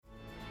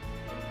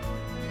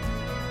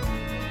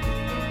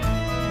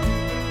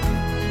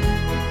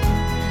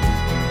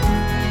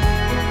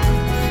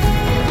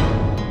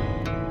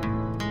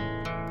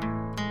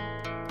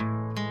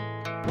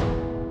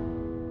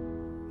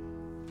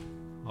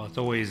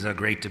always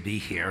great to be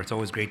here. It's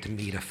always great to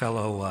meet a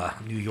fellow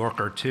New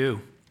Yorker too.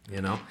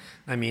 You know,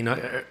 I mean,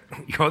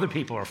 your other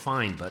people are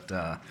fine, but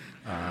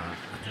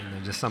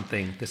there's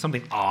something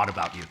odd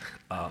about you.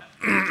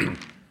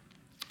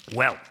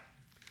 Well,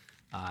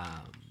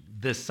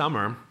 this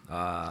summer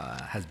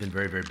has been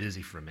very, very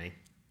busy for me.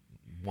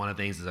 One of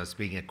the things is I was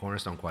speaking at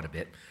Cornerstone quite a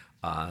bit.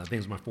 I think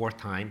it's my fourth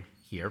time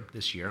here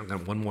this year. I'm going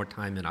to one more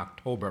time in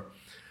October.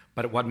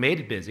 But what made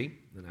it busy,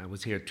 and I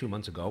was here 2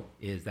 months ago,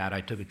 is that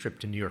I took a trip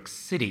to New York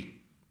City.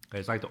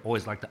 I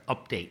always like to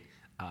update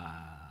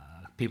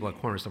people at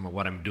Cornerstone on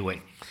what I'm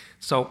doing.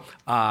 So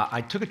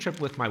I took a trip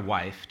with my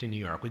wife to New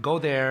York. We go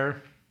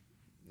there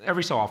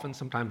every so often,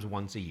 sometimes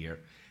once a year.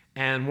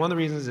 And one of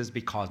the reasons is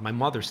because my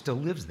mother still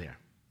lives there.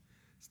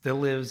 Still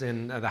lives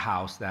in the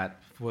house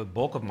that for the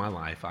bulk of my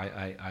life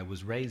I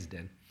was raised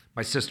in.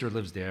 My sister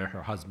lives there,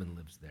 her husband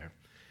lives there.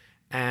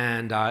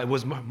 And it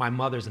was my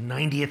mother's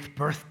 90th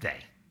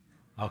birthday.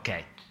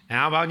 Okay, and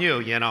how about you?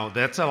 You know,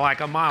 that's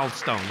like a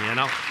milestone, you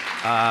know?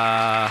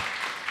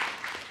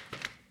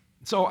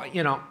 So,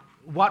 you know,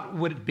 what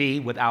would it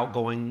be without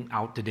going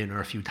out to dinner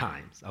a few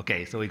times?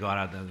 Okay, so we go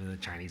out to the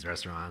Chinese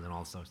restaurants and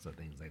all sorts of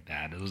things like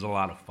that. It was a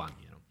lot of fun,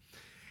 you know?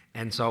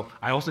 And so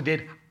I also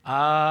did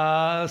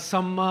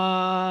some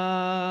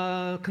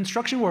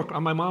construction work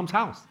on my mom's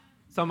house.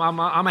 I'm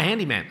a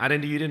handyman. You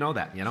didn't know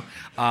that, you know?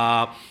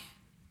 I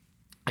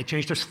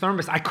changed her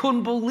thermostat. I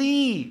couldn't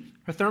believe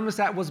her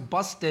thermostat was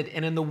busted,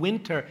 and in the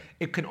winter,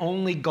 it could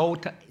only go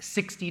to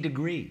 60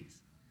 degrees.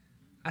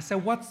 I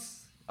said,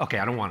 okay,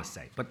 I don't want to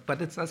say, but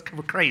that's kind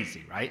of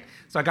crazy, right?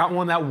 So I got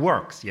one that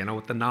works, you know,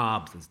 with the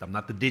knobs and stuff,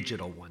 not the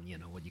digital one, you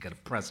know, what you got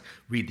to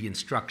read the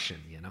instruction,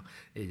 you know.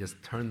 You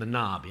just turn the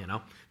knob, you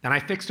know. Then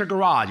I fixed her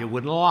garage. It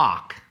wouldn't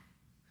lock.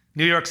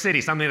 New York City,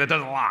 something that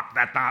doesn't lock.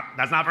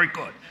 That's not very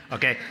good,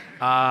 okay?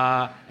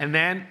 And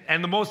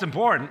the most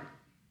important,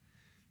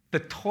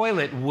 the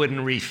toilet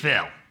wouldn't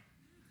refill.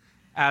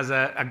 As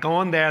a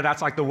going there,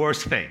 that's like the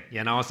worst thing,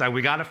 you know? So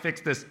we got to fix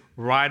this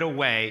right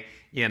away,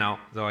 you know?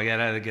 So I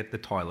got to get the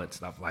toilet,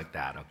 stuff like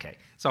that, okay?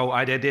 So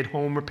I did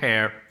home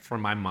repair for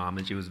my mom,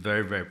 and she was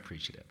very, very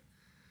appreciative.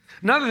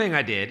 Another thing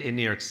I did in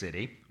New York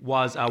City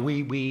was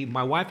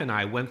my wife and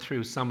I went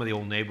through some of the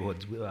old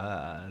neighborhoods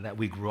that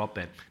we grew up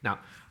in. Now,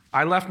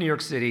 I left New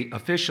York City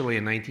officially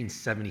in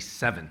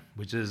 1977,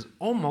 which is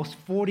almost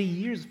 40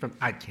 years from,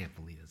 I can't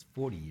believe it's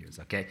 40 years,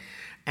 okay?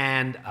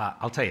 And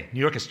I'll tell you, New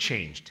York has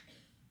changed.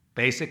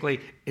 Basically,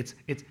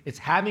 it's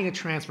having a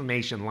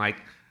transformation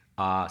like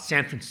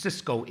San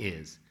Francisco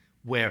is,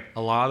 where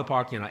a lot of the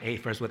park, you know,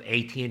 first with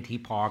AT&T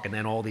Park and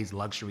then all these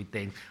luxury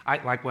things.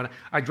 Like when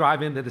I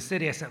drive into the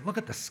city, I said, look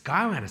at the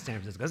skyline of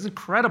San Francisco. It's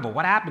incredible.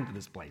 What happened to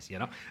this place, you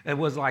know? It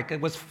was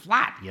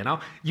flat, you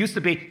know? Used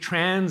to be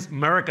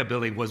Transamerica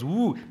building was,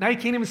 woo. Now you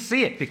can't even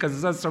see it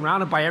because it's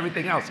surrounded by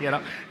everything else, you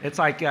know? It's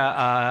like,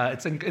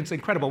 it's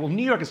incredible. Well,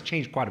 New York has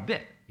changed quite a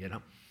bit, you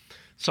know?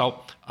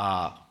 So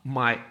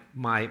my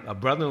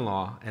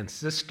brother-in-law and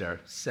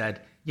sister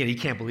said, you know, you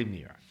can't believe New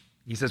York.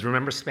 He says,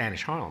 remember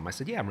Spanish Harlem? I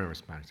said, yeah, I remember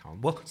Spanish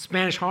Harlem. Well,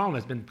 Spanish Harlem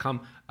has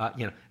become,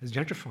 is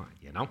gentrified,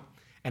 you know?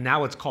 And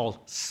now it's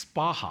called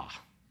Spaha.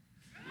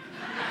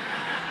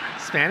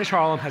 Spanish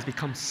Harlem has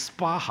become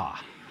Spaha.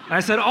 And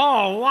I said,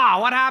 oh, wow,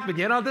 what happened?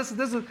 You know, this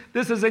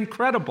is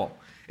incredible.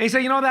 And he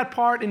said, you know that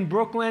part in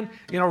Brooklyn,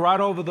 you know,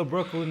 right over the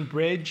Brooklyn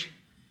Bridge?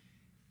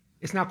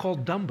 It's now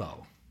called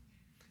Dumbo.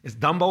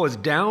 Dumbo is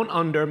down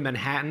under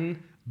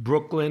Manhattan,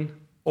 Brooklyn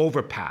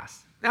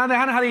overpass. Now,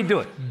 how do you do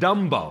it?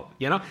 Dumbo,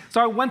 you know?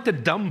 So I went to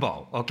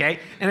Dumbo, okay?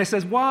 And it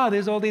says, wow,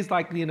 there's all these,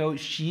 like, you know,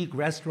 chic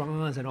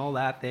restaurants and all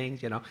that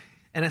things, you know?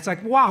 And it's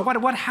like, wow,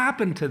 what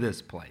happened to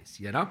this place,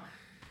 you know?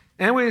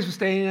 Anyways, we're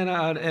staying in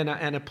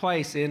a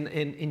place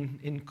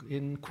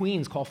in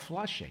Queens called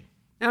Flushing.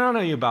 And I don't know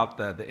you about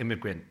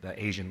the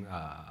Asian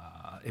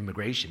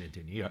immigration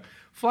into New York.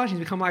 Flushing's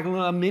become like a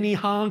little mini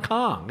Hong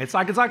Kong. It's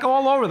like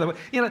all over them.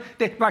 You know,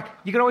 like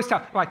you can always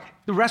tell, like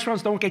the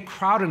restaurants don't get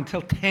crowded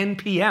until 10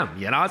 p.m.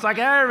 You know, it's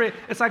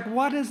like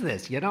what is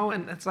this? You know,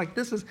 and it's like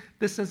this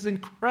is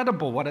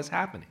incredible what is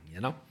happening.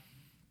 You know,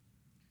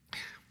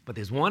 but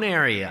there's one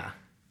area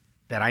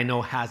that I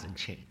know hasn't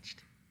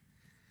changed,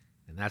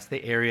 and that's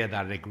the area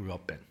that I grew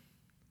up in.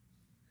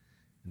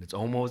 And it's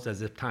almost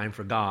as if time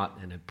forgot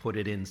and it put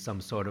it in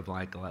some sort of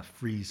like a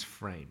freeze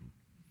frame.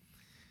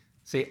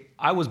 See,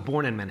 I was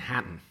born in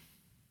Manhattan,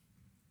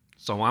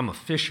 so I'm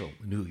official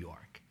New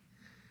York.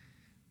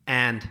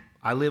 And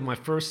I lived my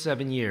first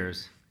 7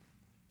 years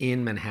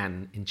in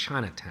Manhattan, in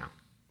Chinatown.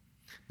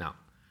 Now,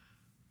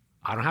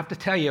 I don't have to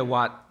tell you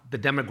what the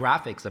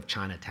demographics of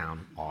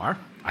Chinatown are.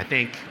 I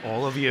think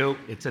all of you,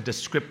 it's a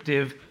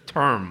descriptive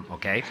term,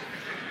 okay?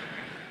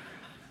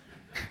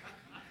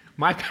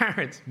 My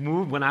parents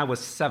moved when I was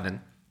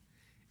 7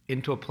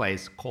 into a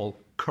place called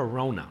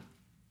Corona.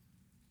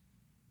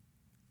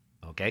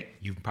 Okay,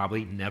 you've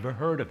probably never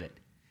heard of it,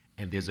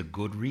 and there's a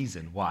good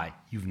reason why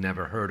you've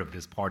never heard of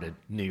this part of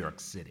New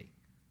York City,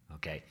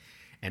 okay?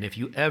 And if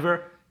you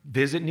ever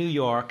visit New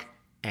York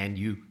and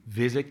you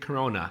visit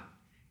Corona,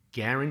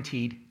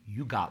 guaranteed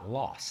you got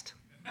lost,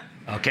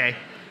 okay?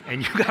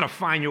 And you got to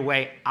find your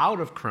way out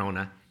of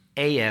Corona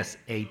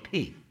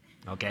ASAP,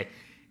 okay?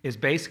 It's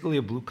basically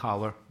a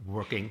blue-collar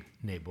working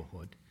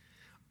neighborhood.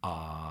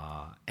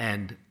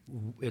 And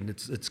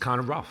it's kind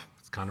of rough.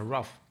 It's kind of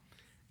rough.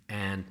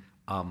 And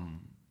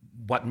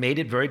what made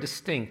it very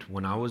distinct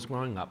when I was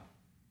growing up,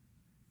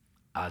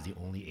 I was the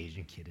only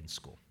Asian kid in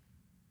school.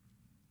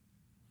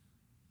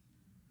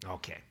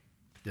 Okay,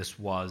 this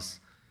was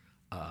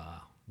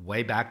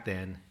way back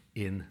then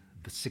in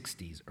the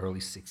 60s, early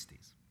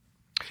 60s.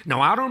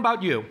 Now, I don't know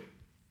about you,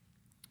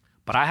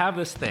 but I have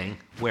this thing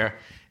where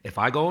if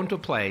I go into a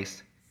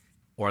place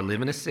or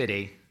live in a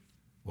city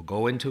or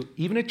go into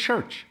even a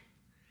church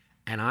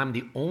and I'm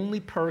the only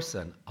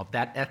person of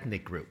that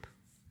ethnic group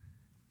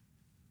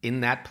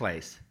in that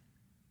place,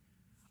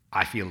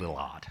 I feel a little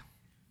odd.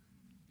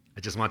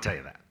 I just want to tell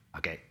you that,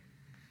 okay?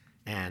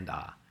 And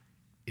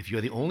if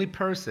you're the only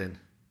person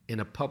in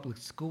a public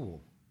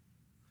school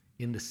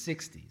in the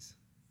 60s,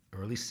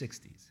 early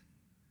 60s,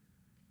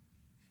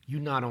 you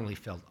not only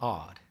felt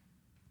odd,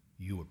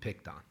 you were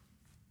picked on.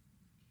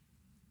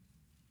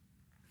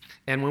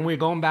 And when we're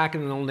going back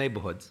in the old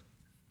neighborhoods,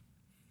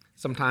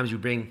 sometimes you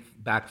bring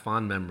back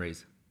fond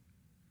memories.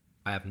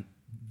 I haven't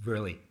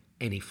really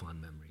any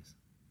fond memories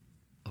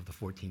of the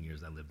 14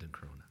 years I lived in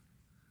Corona.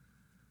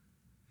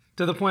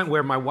 To the point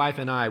where my wife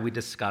and I, we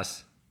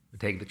discuss, we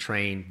take the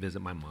train,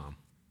 visit my mom.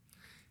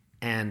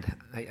 And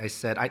I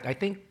said, I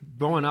think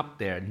growing up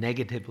there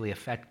negatively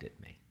affected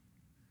me.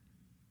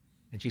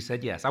 And she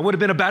said, yes, I would have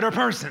been a better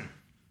person.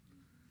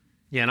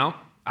 You know,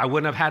 I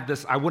wouldn't have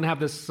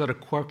this sort of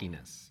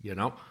quirkiness, you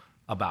know,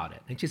 about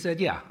it. And she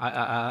said, yeah,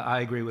 I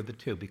agree with it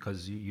too,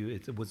 because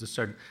it was a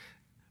certain,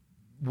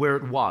 where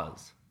it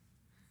was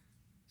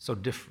so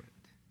different.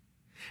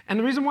 And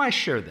the reason why I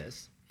share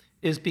this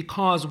is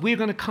because we're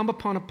going to come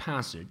upon a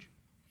passage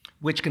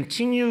which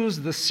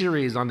continues the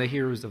series on the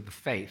heroes of the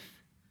faith.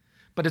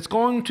 But it's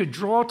going to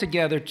draw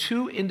together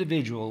two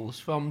individuals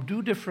from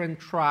two different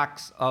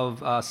tracks of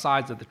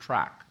sides of the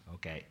track,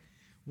 okay?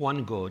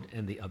 One good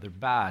and the other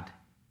bad.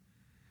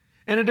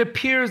 And it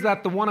appears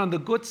that the one on the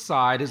good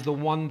side is the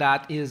one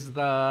that is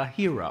the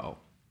hero.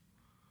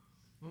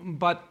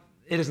 But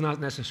it is not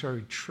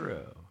necessarily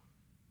true.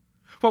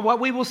 But what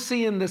we will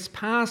see in this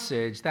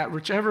passage, that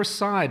whichever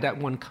side that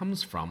one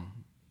comes from,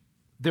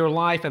 their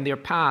life and their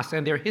past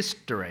and their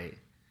history,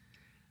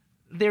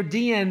 their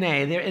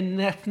DNA, their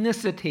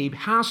ethnicity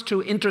has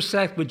to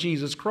intersect with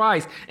Jesus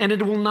Christ. And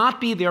it will not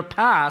be their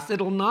past,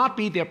 it will not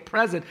be their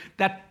present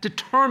that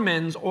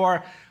determines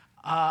or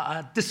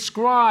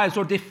describes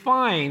or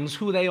defines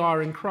who they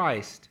are in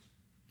Christ.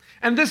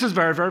 And this is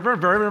very, very, very,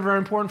 very, very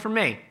important for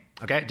me.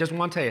 Okay, I just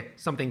want to tell you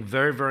something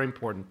very, very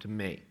important to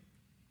me.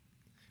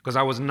 Because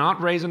I was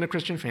not raised in a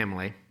Christian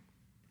family,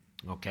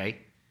 okay?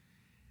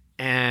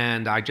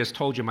 And I just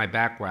told you my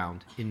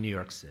background in New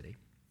York City.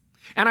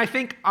 And I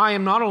think I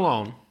am not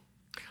alone.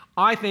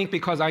 I think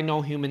because I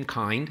know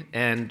humankind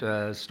and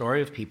the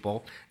story of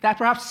people, that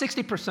perhaps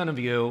 60% of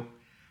you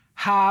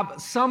have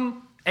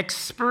some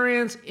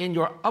experience in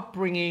your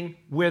upbringing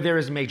where there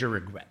is major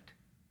regret.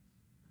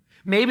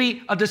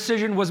 Maybe a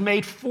decision was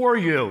made for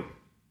you.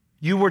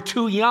 You were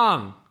too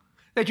young,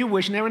 that you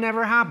wish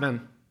never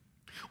happened.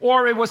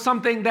 Or it was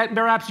something that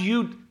perhaps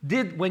you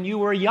did when you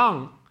were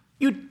young.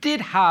 You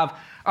did have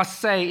a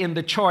say in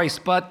the choice,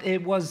 but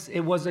it was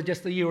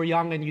just that you were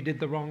young and you did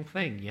the wrong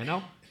thing, you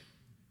know?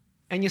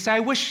 And you say, I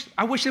wish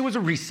there was a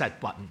reset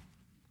button.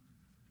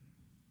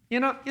 You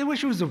know, I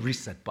wish there was a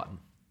reset button.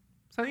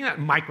 Something that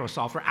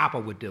Microsoft or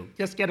Apple would do.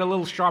 Just get a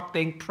little sharp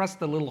thing, press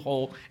the little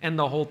hole, and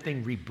the whole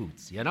thing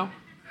reboots, you know?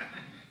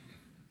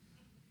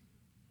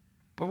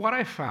 But what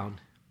I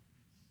found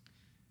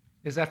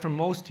is that for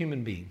most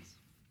human beings,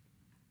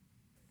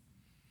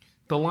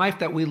 the life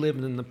that we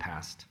lived in the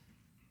past,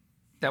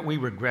 that we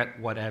regret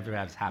whatever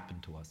has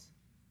happened to us,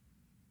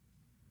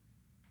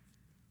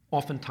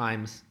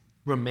 oftentimes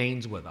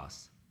remains with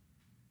us,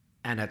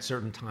 and at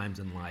certain times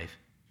in life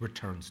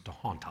returns to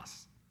haunt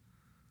us.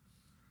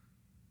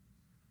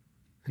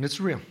 And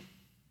it's real.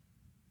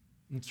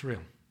 It's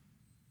real.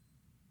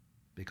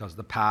 Because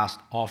the past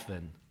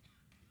often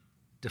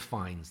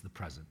defines the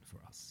present for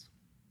us.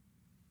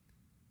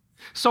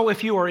 So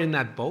if you are in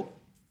that boat,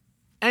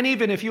 and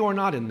even if you are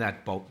not in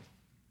that boat,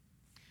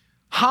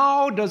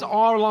 how does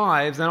our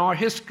lives and our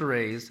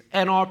histories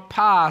and our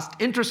past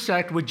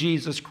intersect with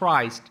Jesus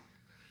Christ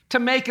to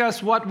make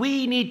us what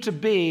we need to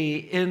be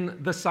in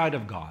the sight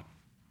of God?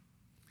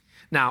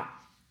 Now,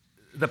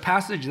 the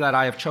passage that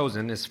I have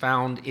chosen is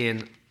found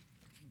in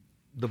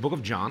the book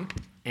of John,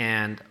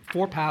 and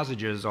 4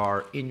 passages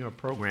are in your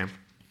program.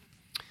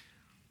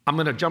 I'm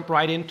going to jump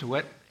right into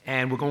it,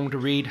 and we're going to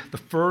read the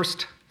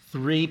first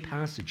 3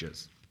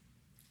 passages.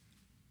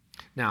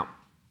 Now,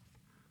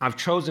 I've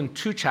chosen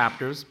 2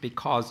 chapters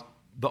because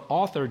the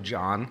author,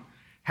 John,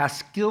 has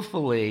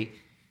skillfully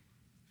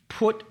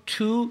put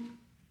 2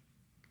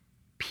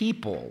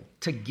 people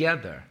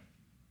together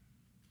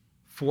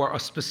for a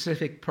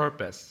specific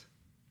purpose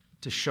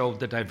to show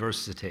the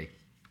diversity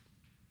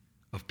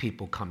of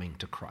people coming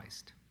to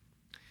Christ.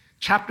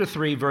 chapter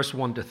 3, verse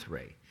 1 to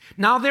 3.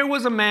 Now there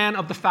was a man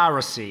of the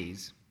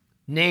Pharisees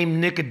named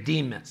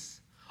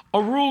Nicodemus,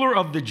 a ruler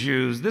of the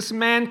Jews. This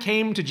man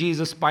came to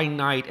Jesus by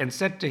night and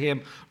said to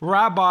him,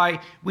 Rabbi,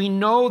 we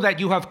know that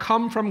you have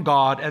come from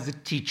God as a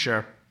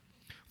teacher,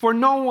 for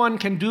no one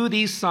can do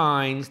these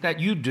signs that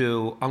you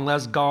do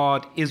unless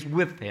God is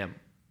with him.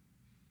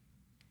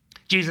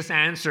 Jesus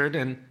answered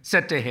and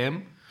said to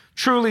him,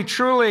 Truly,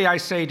 truly, I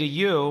say to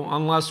you,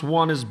 unless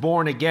one is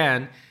born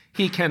again,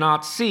 he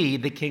cannot see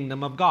the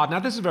kingdom of God. Now,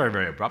 this is very,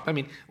 very abrupt. I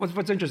mean,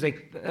 what's interesting,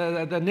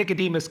 the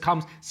Nicodemus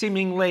comes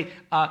seemingly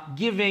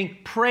giving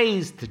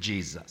praise to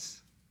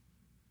Jesus.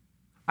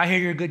 I hear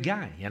you're a good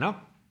guy, you know?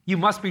 You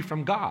must be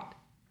from God.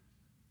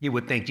 You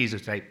would think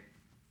Jesus would say,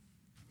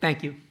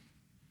 thank you.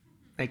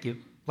 Thank you.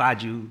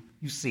 Glad you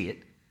see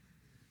it.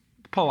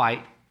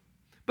 Polite.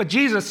 But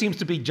Jesus seems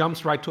to be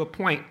jumps right to a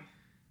point.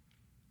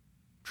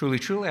 Truly,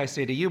 truly, I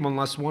say to you,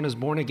 unless one is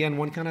born again,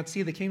 one cannot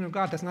see the kingdom of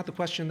God. That's not the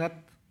question that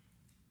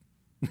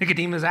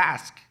Nicodemus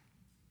asked.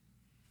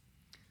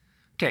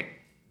 Okay,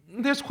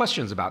 there's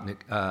questions about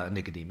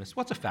Nicodemus.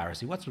 What's a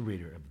Pharisee? What's a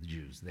reader of the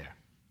Jews there?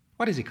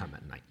 Why does he come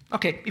at night?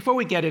 Okay, before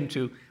we get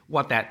into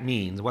what that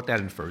means, what that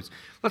infers,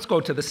 let's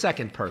go to the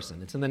second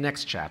person. It's in the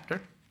next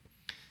chapter.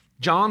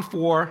 John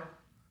 4,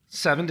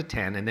 7 to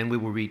 10, and then we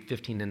will read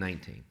 15 to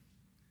 19.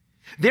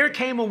 There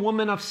came a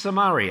woman of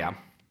Samaria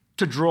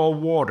to draw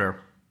water.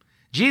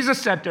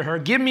 Jesus said to her,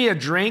 Give me a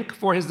drink,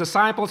 for his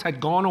disciples had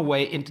gone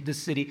away into the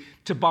city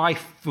to buy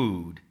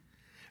food.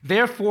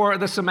 Therefore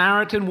the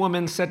Samaritan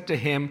woman said to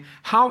him,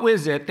 How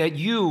is it that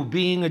you,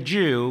 being a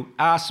Jew,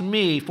 ask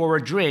me for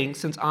a drink,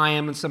 since I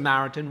am a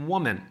Samaritan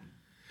woman?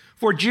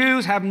 For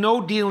Jews have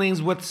no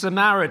dealings with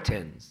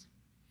Samaritans.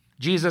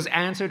 Jesus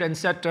answered and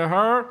said to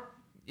her,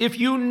 If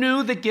you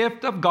knew the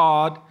gift of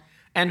God,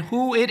 and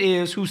who it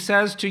is who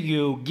says to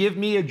you, Give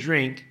me a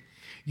drink,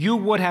 you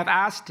would have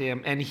asked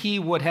him, and he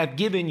would have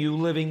given you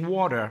living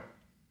water.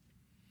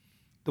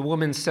 The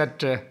woman said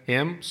to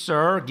him,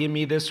 Sir, give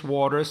me this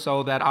water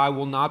so that I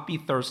will not be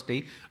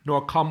thirsty,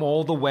 nor come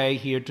all the way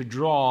here to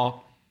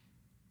draw.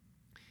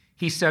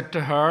 He said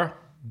to her,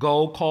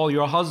 Go call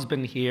your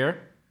husband here.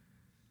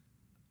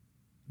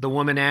 The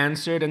woman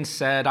answered and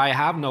said, I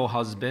have no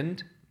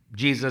husband.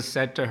 Jesus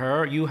said to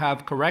her, You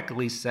have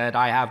correctly said,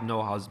 I have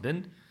no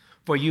husband.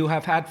 For you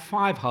have had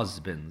 5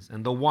 husbands,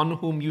 and the one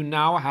whom you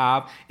now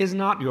have is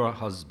not your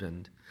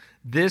husband.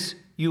 This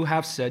you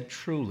have said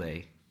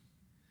truly.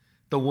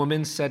 The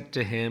woman said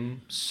to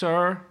him,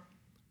 Sir,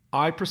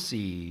 I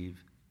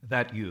perceive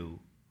that you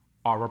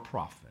are a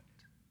prophet.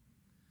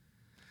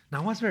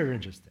 Now, what's very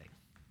interesting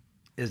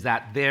is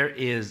that there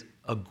is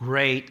a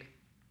great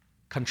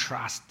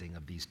contrasting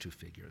of these two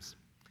figures.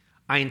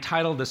 I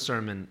entitled the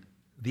sermon,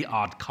 The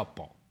Odd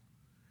Couple.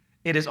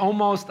 It is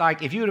almost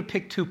like if you were to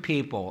pick 2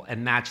 people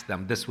and match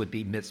them, this would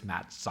be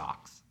mismatched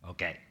socks,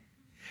 okay?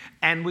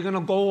 And we're going to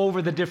go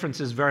over the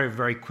differences very,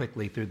 very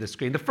quickly through the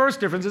screen. The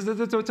first difference is that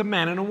it's a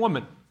man and a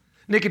woman.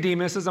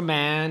 Nicodemus is a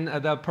man.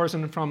 The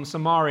person from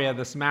Samaria,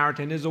 the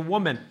Samaritan, is a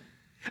woman.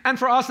 And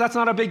for us, that's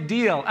not a big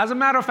deal. As a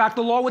matter of fact,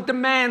 the law would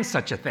demand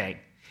such a thing.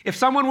 If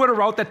someone would have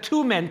wrote that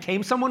 2 men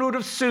came, someone would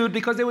have sued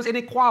because there was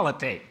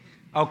inequality.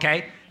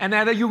 Okay? And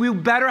then you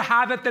better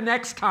have it the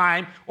next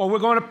time or we're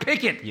going to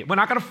picket you. We're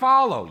not going to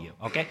follow you.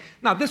 Okay?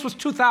 Now, this was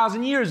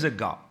 2,000 years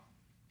ago.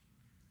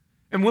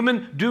 And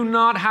women do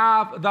not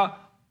have the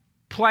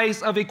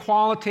place of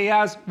equality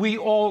as we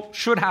all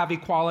should have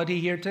equality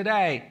here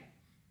today.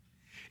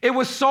 It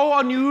was so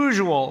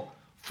unusual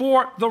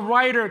for the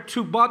writer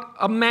to put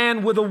a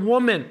man with a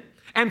woman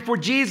and for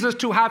Jesus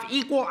to have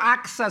equal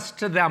access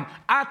to them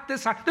at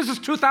this time. This is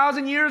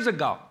 2,000 years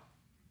ago.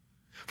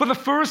 For the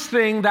first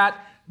thing that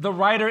the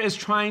writer is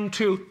trying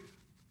to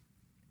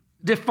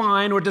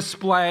define or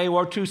display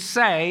or to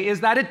say is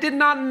that it did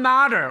not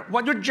matter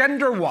what your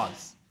gender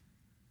was,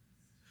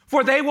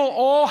 for they will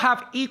all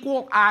have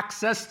equal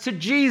access to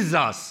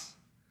Jesus.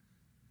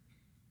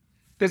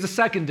 There's a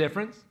second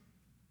difference.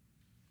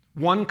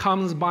 One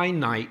comes by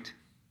night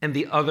and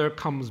the other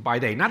comes by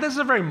day. Now, this is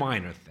a very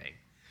minor thing,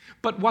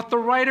 but what the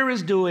writer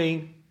is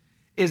doing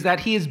is that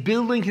he is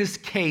building his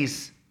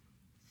case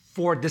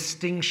for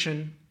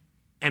distinction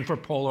and for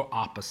polar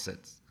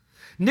opposites.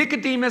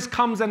 Nicodemus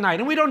comes at night,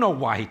 and we don't know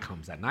why he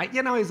comes at night.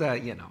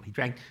 He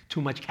drank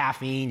too much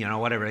caffeine,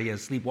 whatever. He's a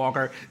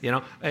sleepwalker.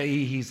 A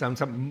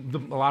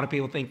lot of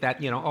people think that,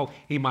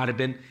 he might have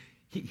been,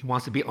 he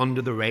wants to be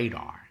under the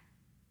radar.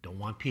 Don't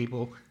want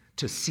people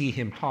to see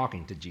him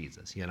talking to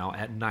Jesus,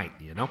 at night,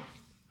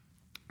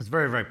 It's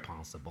very, very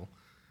possible.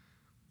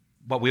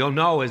 What we all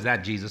know is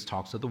that Jesus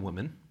talks to the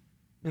woman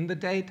in the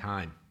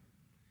daytime.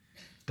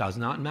 Does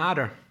not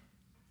matter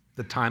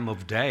the time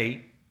of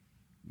day.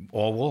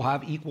 All will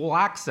have equal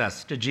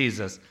access to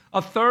Jesus.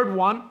 A third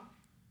one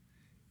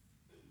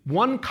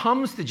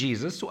comes to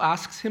Jesus who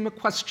asks him a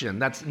question.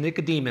 That's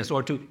Nicodemus,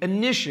 or to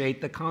initiate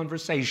the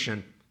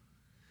conversation.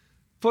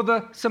 For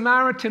the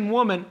Samaritan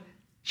woman,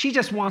 she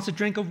just wants a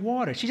drink of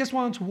water. She just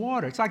wants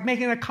water. It's like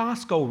making a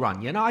Costco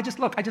run. I just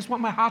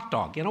want my hot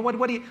dog.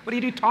 What are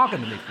you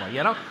talking to me for?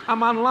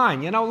 I'm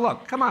online.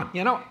 Look, come on.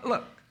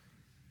 Look.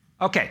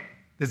 Okay,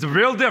 there's a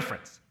real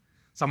difference.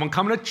 Someone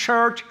coming to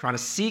church, trying to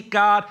seek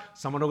God,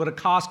 someone who go to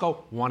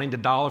Costco, wanting the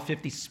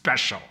 $1.50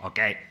 special,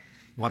 okay?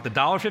 You want the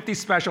 $1.50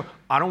 special,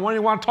 I don't really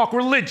want to talk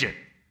religion.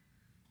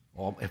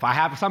 Well, if I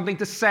have something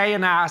to say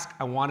and ask,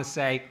 I want to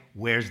say,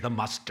 where's the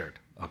mustard,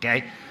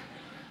 okay?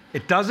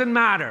 It doesn't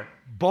matter.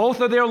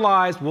 Both of their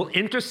lives will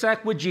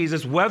intersect with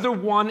Jesus, whether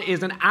one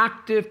is an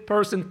active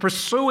person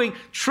pursuing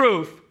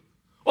truth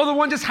or the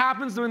one just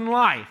happens in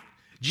life.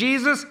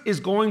 Jesus is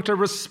going to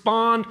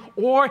respond,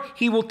 or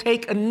he will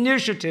take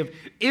initiative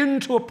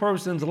into a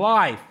person's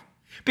life,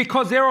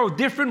 because there are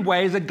different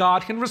ways that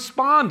God can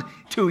respond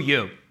to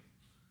you.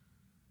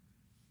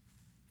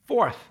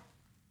 Fourth,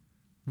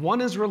 one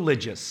is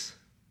religious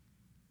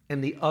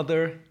and the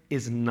other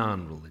is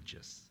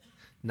non-religious.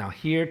 Now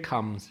here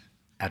comes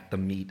at the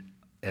meat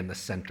and the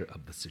center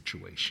of the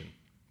situation.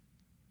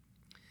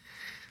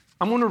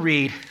 I'm going to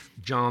read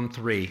John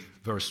 3,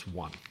 verse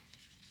 1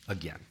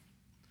 again.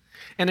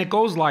 And it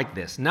goes like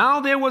this. Now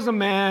there was a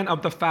man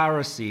of the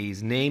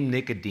Pharisees named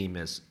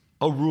Nicodemus,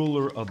 a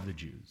ruler of the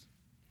Jews.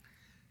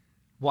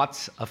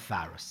 What's a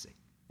Pharisee?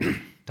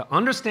 To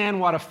understand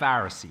what a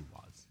Pharisee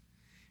was,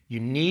 you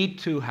need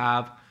to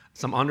have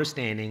some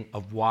understanding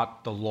of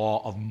what the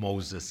law of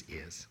Moses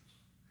is.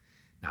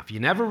 Now, if you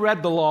never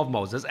read the law of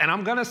Moses, and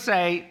I'm going to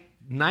say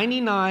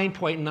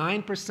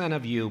 99.9%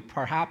 of you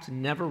perhaps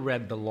never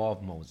read the law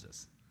of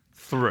Moses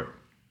through.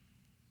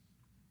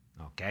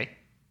 Okay?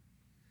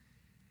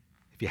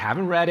 If you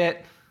haven't read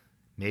it,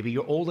 maybe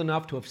you're old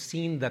enough to have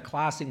seen the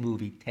classic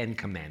movie, 10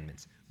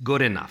 Commandments.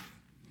 Good enough.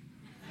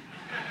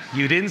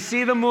 You didn't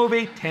see the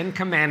movie, 10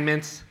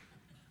 Commandments.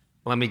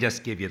 Let me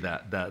just give you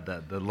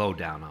the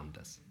lowdown on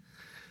this.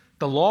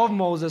 The law of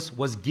Moses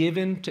was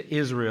given to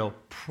Israel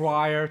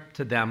prior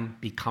to them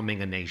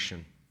becoming a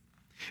nation.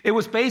 It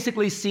was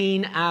basically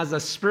seen as a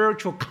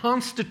spiritual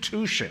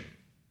constitution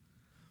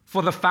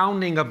for the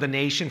founding of the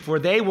nation, for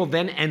they will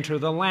then enter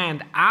the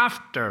land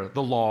after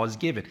the law is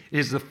given. It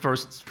is the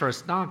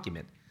first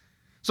document.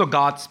 So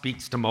God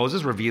speaks to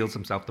Moses, reveals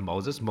himself to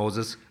Moses.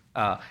 Moses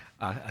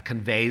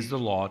conveys the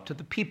law to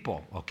the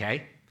people,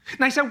 okay?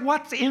 And I said,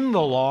 what's in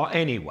the law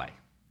anyway?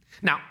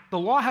 Now, the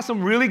law has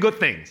some really good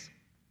things.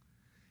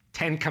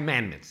 10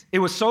 Commandments. It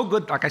was so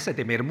good, like I said,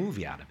 they made a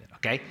movie out of it,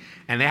 okay?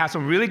 And they have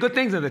some really good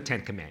things in the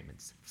 10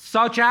 Commandments,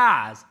 such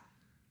as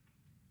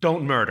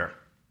don't murder.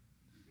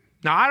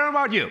 Now, I don't know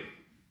about you.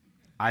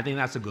 I think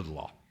that's a good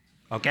law,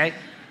 okay?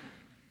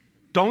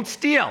 Don't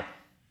steal.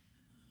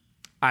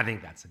 I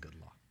think that's a good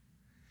law.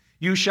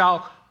 You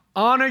shall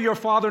honor your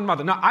father and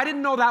mother. Now, I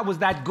didn't know that was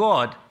that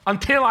good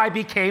until I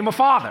became a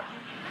father.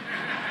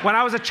 When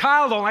I was a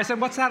child only, I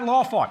said, what's that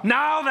law for?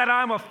 Now that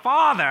I'm a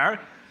father,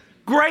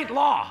 great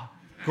law.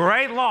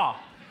 Great law.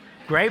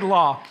 Great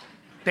law.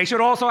 They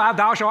should also have,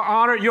 thou shalt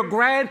honor your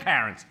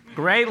grandparents.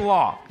 Great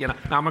law. You know,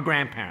 now I'm a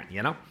grandparent,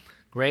 you know?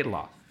 Great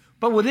law.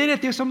 But within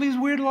it, there's some of these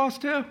weird laws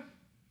too.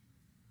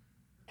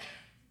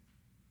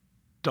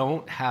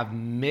 Don't have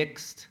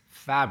mixed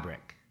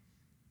fabric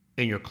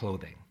in your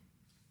clothing.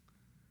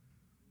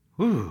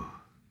 Whew,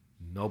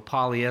 no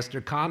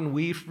polyester cotton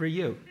weave for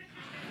you.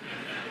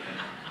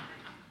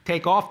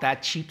 Take off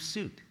that cheap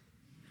suit.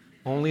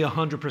 Only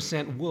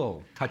 100%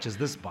 wool touches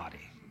this body.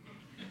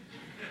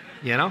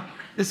 You know?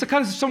 It's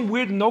kind of some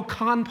weird no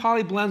cotton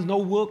poly blends, no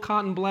wool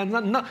cotton blends,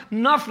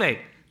 nothing.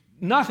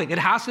 Nothing. It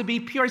has to be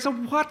pure. So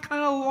what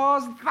kind of law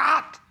is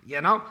that?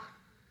 You know?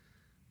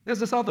 There's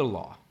this other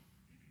law.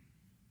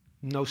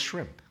 No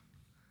shrimp.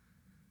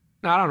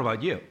 Now, I don't know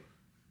about you.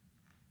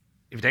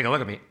 If you take a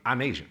look at me,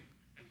 I'm Asian.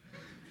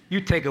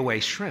 You take away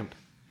shrimp,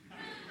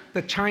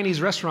 the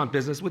Chinese restaurant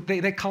business,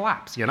 they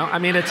collapse, you know? I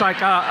mean, it's like,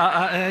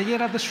 you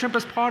know, the shrimp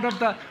is part of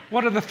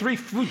what are the 3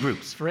 food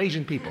groups for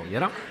Asian people, you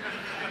know?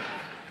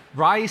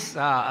 Rice,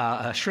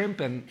 shrimp,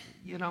 and,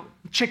 you know,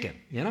 chicken,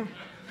 you know?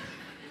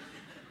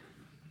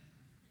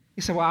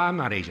 You say, well, I'm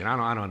not Asian. I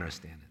don't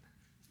understand it.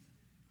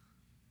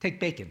 Take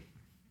bacon.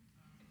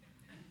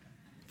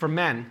 For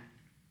men,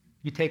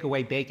 you take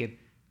away bacon,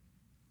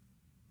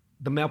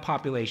 the male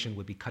population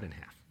would be cut in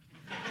half.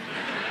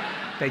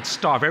 They'd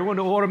starve. Everyone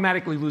would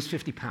automatically lose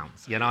 50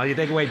 pounds. You know, you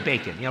take away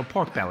bacon, you know,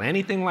 pork belly,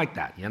 anything like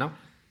that, you know?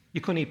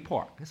 You couldn't eat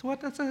pork. I said,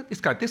 what?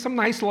 There's some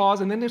nice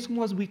laws, and then there's some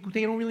laws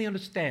they don't really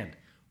understand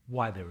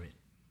why they're in.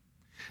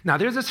 Now,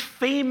 there's this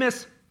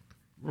famous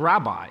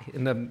rabbi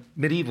in the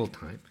medieval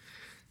time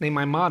named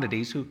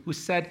Maimonides who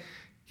said,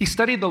 he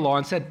studied the law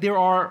and said there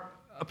are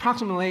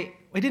approximately,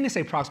 I didn't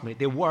say approximately,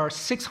 there were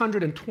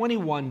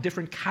 621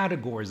 different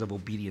categories of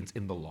obedience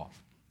in the law,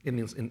 in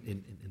the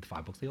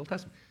 5 books of the Old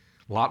Testament.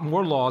 A lot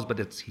more laws, but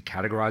he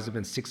categorized them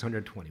in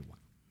 621.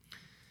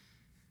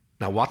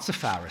 Now, what's a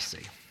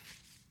Pharisee?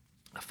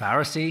 A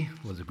Pharisee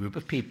was a group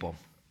of people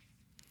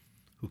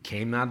who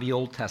came out of the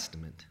Old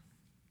Testament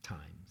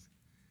times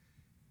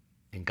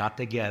and got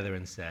together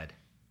and said,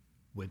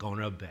 we're going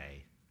to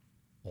obey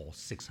all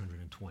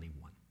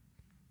 621.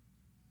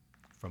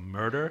 From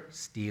murder,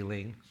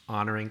 stealing,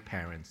 honoring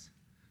parents,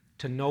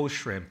 to no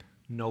shrimp,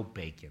 no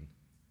bacon,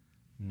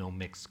 no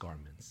mixed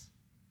garments,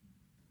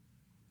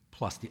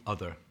 plus the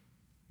other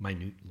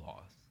minute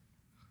laws.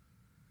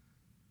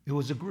 It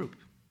was a group.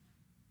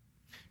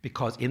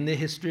 Because in the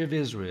history of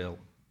Israel,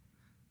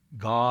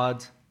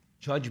 God's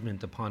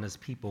judgment upon his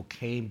people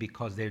came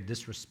because they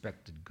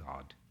disrespected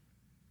God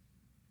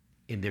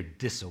in their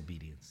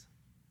disobedience.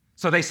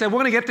 So they said, we're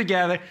going to get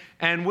together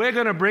and we're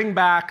going to bring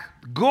back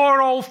good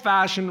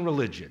old-fashioned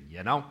religion,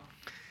 you know?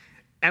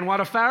 And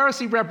what a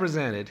Pharisee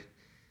represented,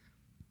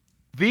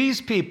 these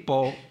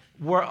people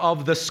were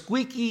of the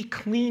squeaky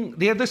clean,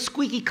 they're the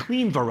squeaky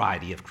clean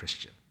variety of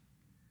Christian.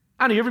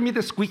 I don't know, you ever meet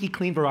the squeaky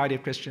clean variety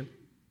of Christian?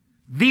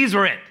 These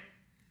were it.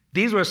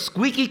 These were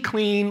squeaky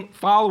clean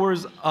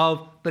followers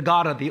of the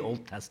God of the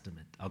Old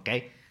Testament,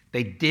 okay?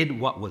 They did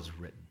what was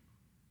written.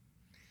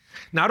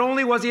 Not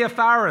only was he a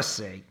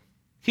Pharisee,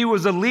 he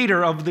was a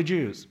leader of the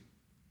Jews,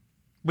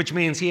 which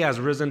means he has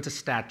risen to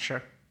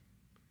stature.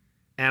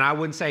 And I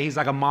wouldn't say he's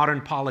like a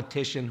modern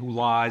politician who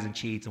lies and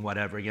cheats and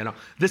whatever, you know.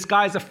 This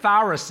guy's a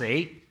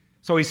Pharisee,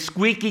 so he's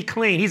squeaky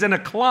clean. He's in a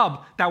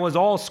club that was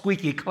all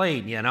squeaky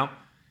clean, you know.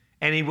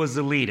 And he was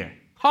the leader.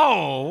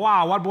 Oh,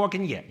 wow, what more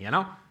can you get, you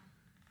know?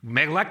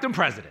 Elect him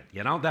president,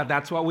 you know.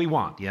 That's what we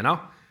want, you know.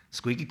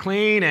 Squeaky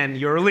clean and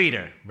you're a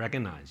leader.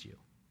 Recognize you.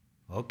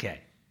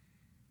 Okay.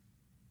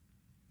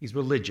 He's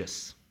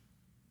religious.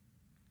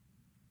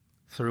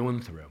 Through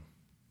and through.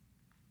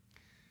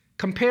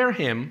 Compare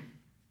him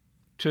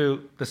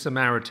to the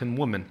Samaritan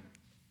woman.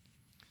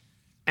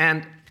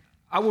 And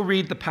I will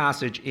read the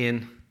passage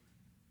in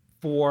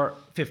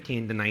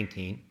 4:15 to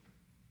 19.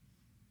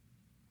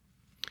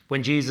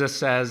 When Jesus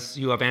says,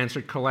 you have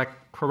answered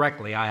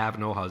correctly, I have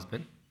no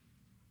husband.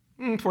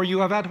 For you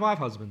have had 5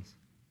 husbands.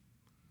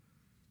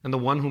 And the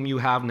one whom you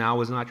have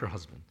now is not your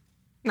husband.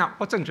 Now,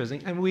 what's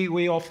interesting, and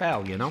we all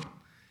fail, you know.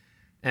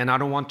 And I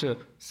don't want to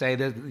say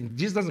that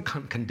Jesus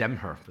doesn't condemn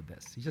her for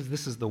this. He says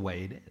this is the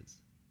way it is.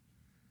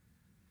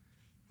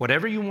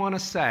 Whatever you want to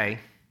say,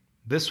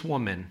 this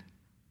woman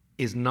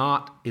is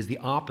the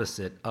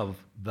opposite of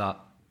the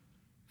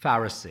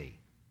Pharisee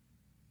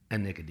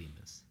and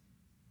Nicodemus.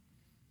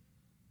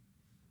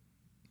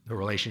 The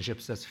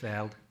relationships has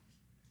failed,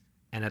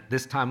 and at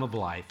this time of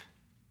life,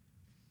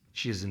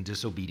 she is in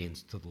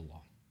disobedience to the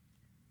law.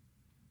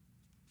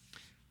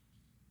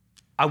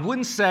 I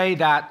wouldn't say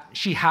that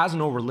she has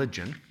no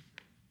religion.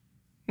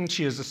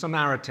 She is a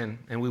Samaritan,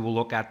 and we will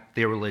look at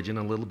their religion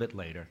a little bit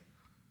later.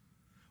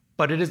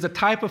 But it is the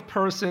type of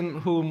person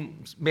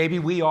whom maybe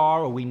we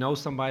are, or we know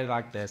somebody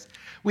like this.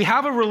 We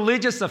have a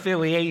religious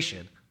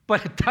affiliation,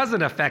 but it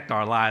doesn't affect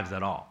our lives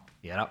at all,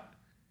 you know?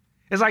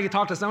 It's like you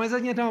talk to somebody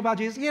and say, you know about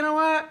Jesus? You know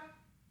what?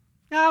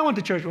 Yeah, I went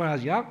to church when I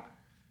was young.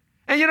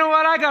 And you know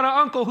what? I got an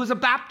uncle who's a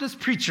Baptist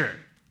preacher.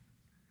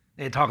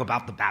 They talk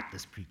about the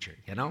Baptist preacher,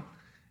 you know?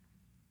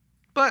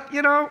 But,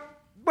 you know,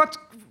 what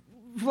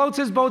floats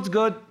his boat's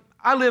good.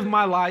 I live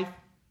my life.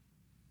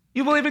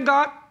 You believe in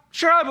God?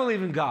 Sure, I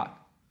believe in God.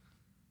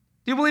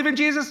 Do you believe in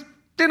Jesus?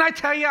 Didn't I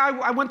tell you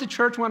I went to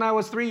church when I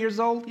was 3 years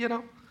old, you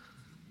know?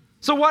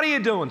 So what are you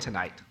doing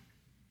tonight?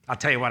 I'll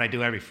tell you what I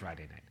do every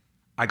Friday night.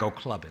 I go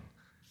clubbing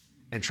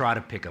and try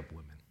to pick up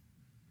women.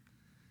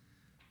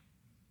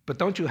 But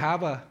don't you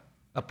have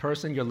a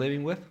person you're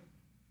living with?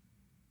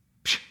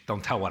 Psh,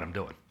 don't tell what I'm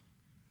doing.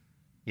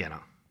 You know,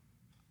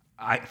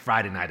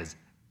 Friday night is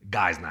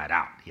guys' night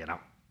out, you know.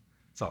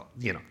 So,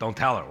 you know, don't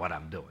tell her what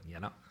I'm doing, you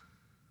know.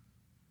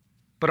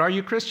 But are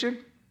you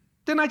Christian?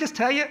 Didn't I just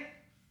tell you?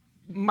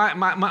 My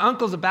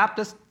uncle's a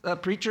Baptist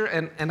preacher,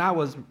 and I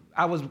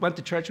went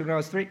to church when I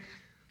was 3.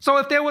 So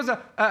if there was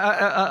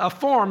a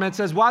form that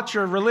says, what's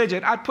your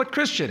religion, I'd put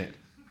Christian in.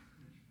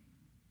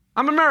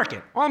 I'm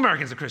American. All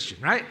Americans are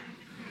Christian, right?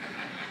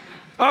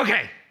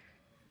 Okay.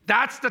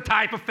 That's the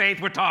type of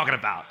faith we're talking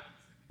about.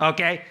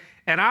 Okay?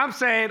 And I'm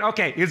saying,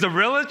 okay, it's a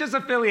religious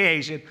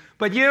affiliation,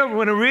 but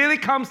when it really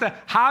comes to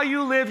how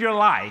you live your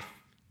life,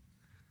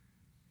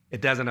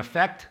 it doesn't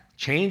affect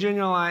change in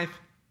your life.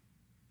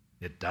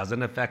 It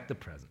doesn't affect the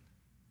present.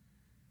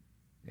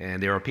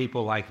 And there are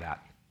people like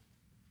that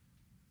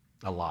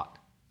a lot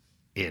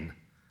in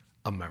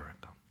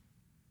America.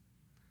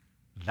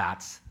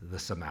 That's the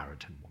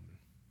Samaritan woman.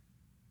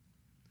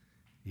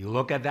 You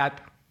look at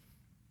that,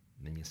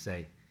 and then you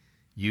say,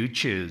 you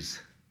choose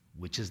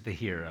which is the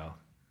hero.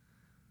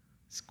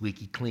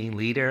 Squeaky clean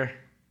leader,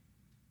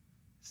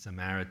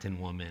 Samaritan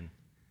woman.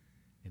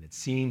 And it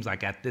seems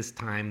like at this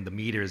time the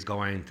meter is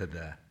going to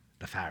the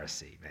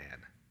Pharisee, man.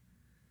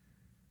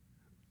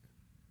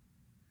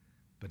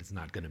 But it's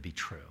not going to be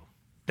true.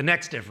 The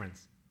next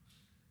difference,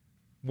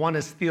 one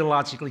is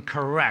theologically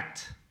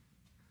correct.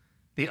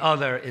 The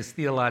other is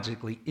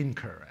theologically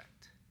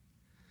incorrect.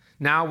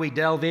 Now we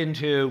delve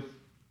into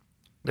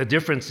the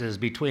differences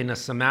between a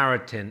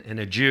Samaritan and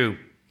a Jew.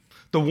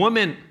 The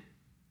woman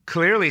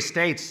clearly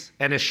states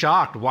and is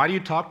shocked, why do you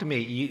talk to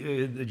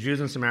me? The Jews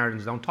and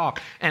Samaritans don't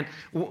talk. And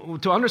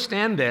to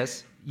understand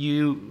this,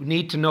 you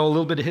need to know a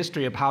little bit of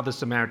history of how the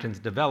Samaritans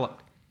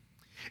developed.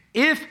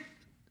 If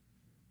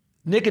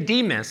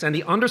Nicodemus and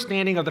the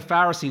understanding of the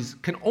Pharisees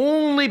can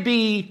only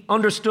be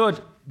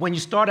understood when you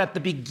start at the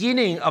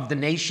beginning of the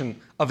nation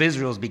of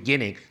Israel's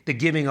beginning, the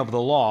giving of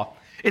the law.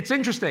 It's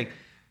interesting.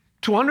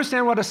 To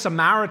understand what a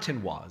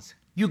Samaritan was,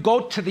 you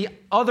go to the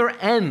other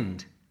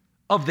end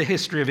of the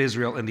history of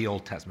Israel in the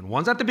Old Testament.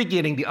 One's at the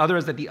beginning, the other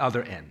is at the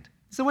other end.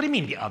 So what do you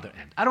mean the other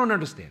end? I don't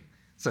understand.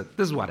 So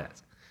this is what it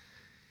is.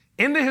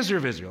 In the history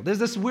of Israel, there's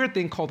this weird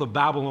thing called the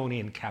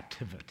Babylonian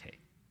captivity.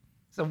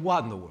 So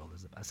what in the world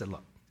is it? I said,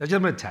 look, I'm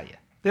just going to tell you.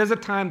 There's a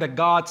time that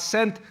God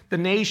sent the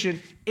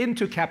nation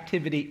into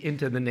captivity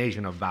into the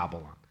nation of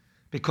Babylon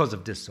because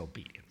of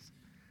disobedience.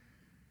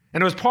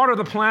 And it was part of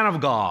the plan of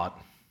God.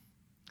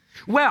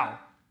 Well,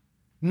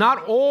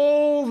 not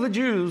all the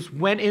Jews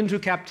went into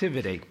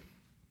captivity.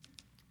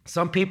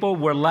 Some people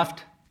were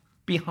left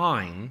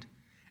behind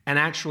and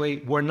actually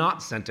were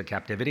not sent to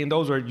captivity, and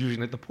those are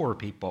usually the poor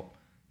people.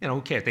 You know,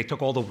 who cares? They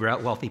took all the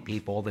wealthy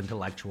people, the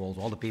intellectuals,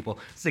 all the people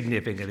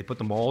significant, they put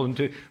them all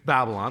into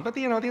Babylon. But,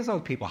 these other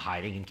people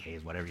hiding in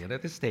caves, whatever,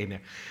 they stayed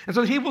there. And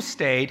so the people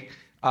stayed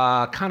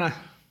kind of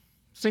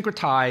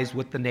syncretized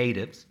with the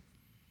natives.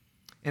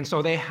 And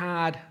so they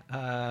had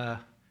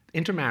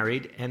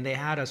intermarried, and they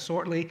had a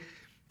sortly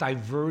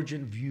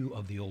divergent view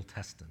of the Old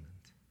Testament.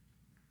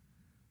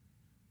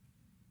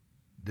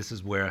 This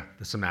is where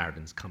the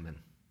Samaritans come in.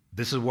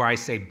 This is where I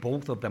say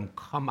both of them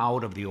come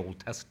out of the Old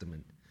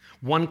Testament.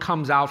 One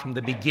comes out from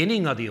the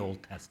beginning of the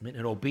Old Testament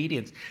in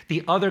obedience.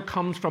 The other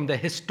comes from the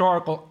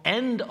historical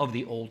end of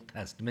the Old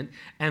Testament,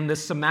 and the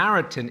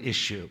Samaritan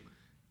issue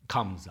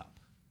comes up.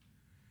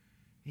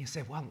 And you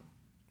say, well,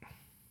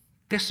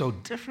 they're so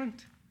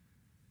different.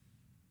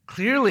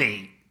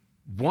 Clearly,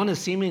 one is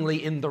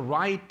seemingly in the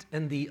right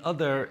and the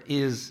other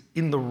is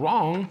in the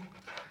wrong.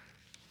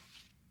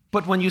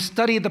 But when you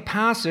study the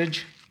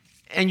passage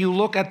and you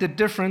look at the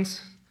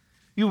difference,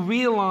 you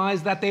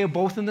realize that they are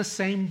both in the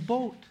same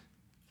boat.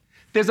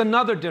 There's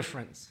another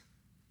difference.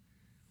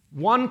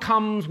 One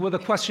comes with a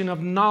question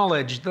of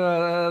knowledge.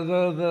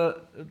 The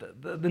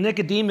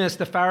Nicodemus,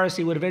 the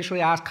Pharisee, would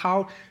eventually ask,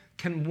 how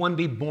can one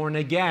be born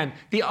again?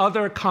 The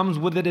other comes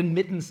with an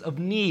admittance of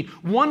need.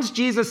 Once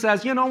Jesus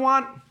says, you know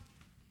what?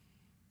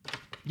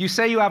 You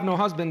say you have no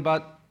husband,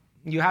 but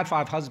you had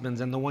 5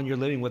 husbands, and the one you're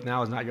living with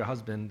now is not your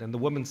husband. And the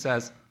woman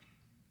says,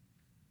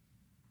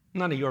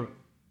 none of your,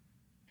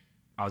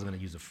 I was going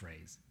to use a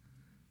phrase,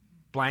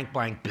 blank,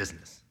 blank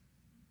business.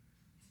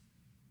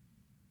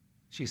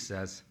 She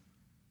says,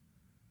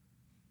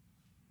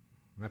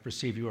 I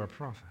perceive you are a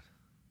prophet.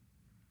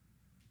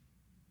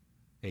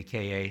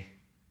 AKA,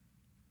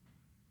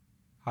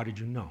 how did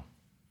you know?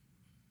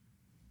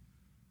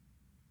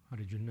 How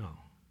did you know?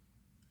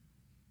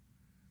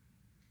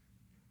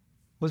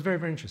 It was very,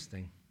 very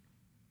interesting.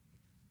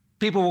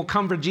 People will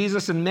come for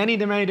Jesus in many,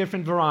 many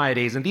different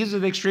varieties, and these are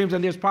the extremes,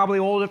 and there's probably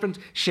all different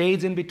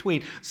shades in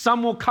between.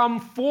 Some will come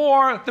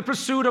for the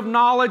pursuit of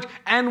knowledge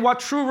and what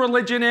true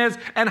religion is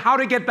and how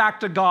to get back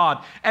to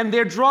God, and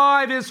their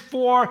drive is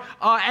for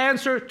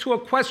answer to a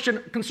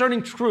question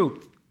concerning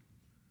truth.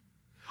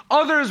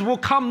 Others will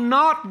come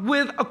not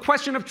with a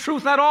question of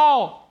truth at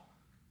all,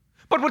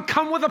 but would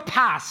come with a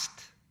past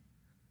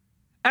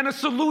and a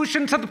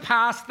solution to the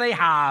past they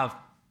have.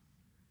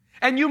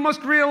 And you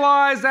must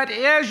realize that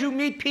as you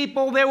meet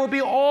people, there will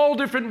be all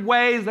different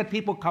ways that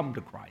people come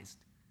to Christ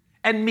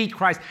and meet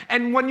Christ.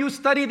 And when you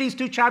study these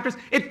 2 chapters,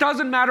 it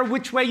doesn't matter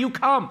which way you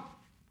come.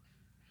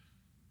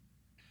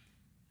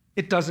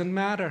 It doesn't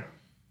matter.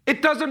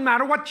 It doesn't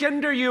matter what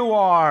gender you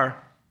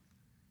are.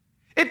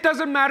 It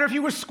doesn't matter if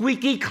you were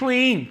squeaky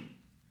clean.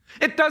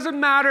 It doesn't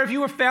matter if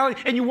you were failing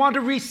and you want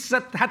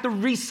to had the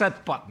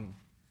reset button.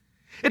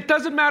 It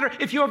doesn't matter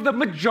if you're of the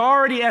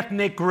majority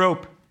ethnic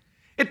group.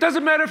 It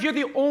doesn't matter if you're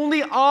the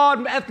only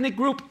odd ethnic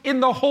group in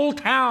the whole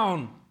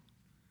town.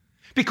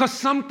 Because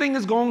something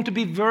is going to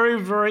be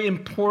very, very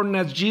important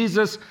as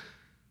Jesus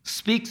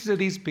speaks to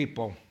these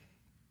people.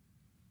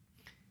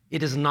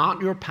 It is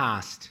not your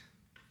past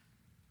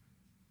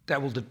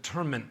that will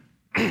determine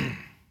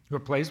your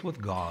place with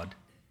God.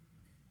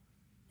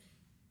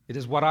 It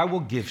is what I will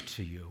give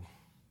to you.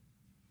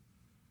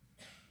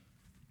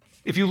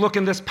 If you look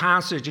in this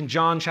passage in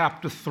John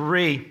chapter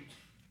 3,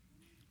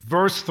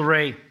 verse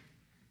 3,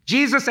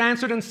 Jesus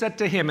answered and said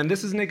to him, and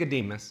this is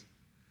Nicodemus,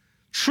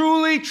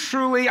 truly,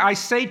 truly, I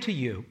say to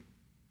you,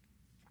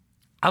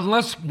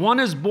 unless one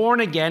is born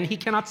again, he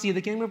cannot see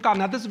the kingdom of God.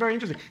 Now, this is very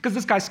interesting because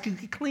this guy's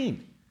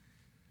clean.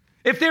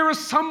 If there is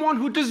someone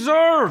who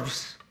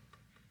deserves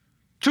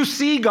to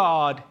see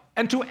God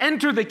and to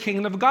enter the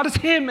kingdom of God, it's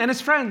him and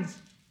his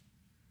friends.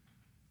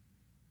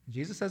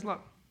 Jesus says, look,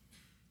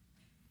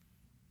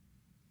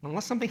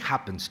 unless something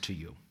happens to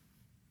you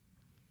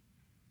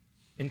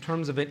in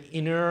terms of an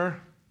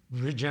inner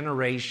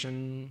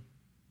regeneration,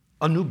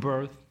 a new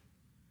birth,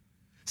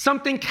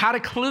 something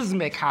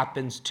cataclysmic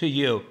happens to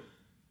you,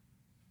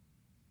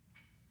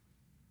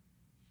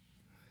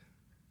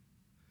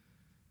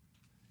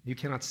 you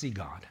cannot see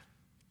God.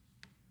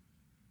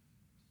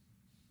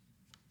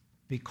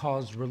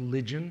 Because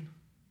religion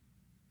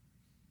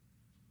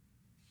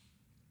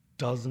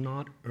does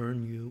not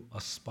earn you a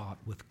spot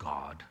with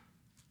God.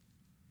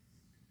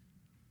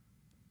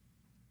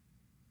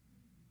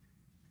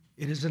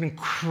 It is an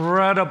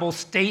incredible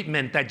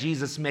statement that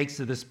Jesus makes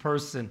to this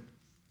person.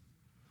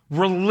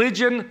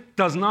 Religion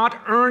does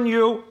not earn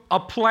you a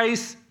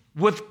place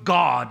with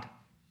God.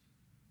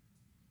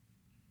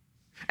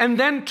 And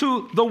then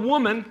to the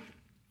woman,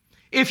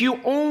 if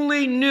you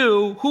only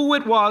knew who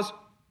it was,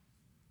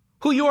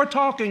 who you're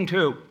talking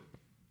to,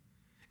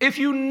 if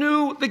you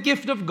knew the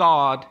gift of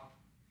God,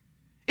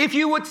 if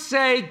you would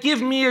say,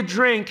 give me a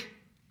drink,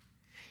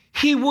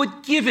 he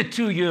would give it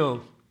to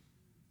you.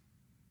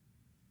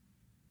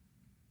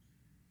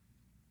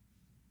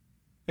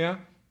 Yeah?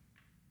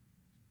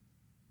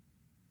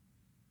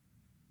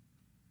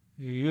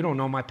 You don't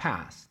know my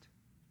past.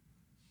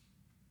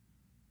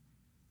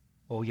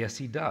 Oh, yes,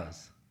 he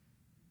does.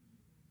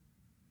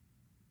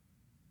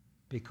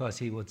 Because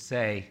he would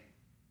say,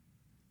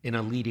 in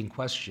a leading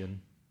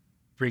question,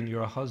 bring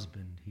your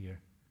husband here.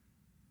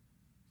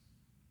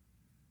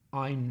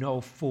 I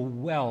know full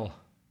well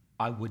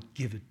I would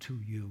give it to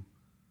you,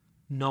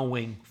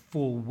 knowing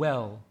full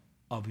well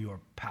of your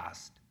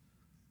past.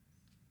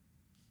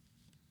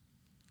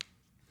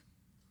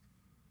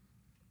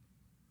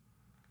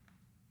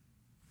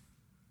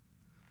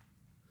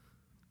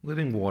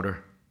 Living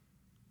water.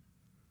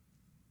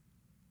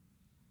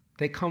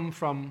 They come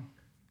from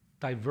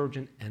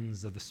divergent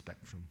ends of the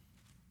spectrum.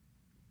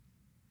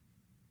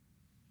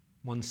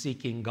 One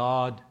seeking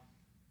God,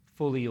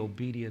 fully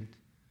obedient,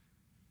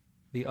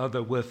 the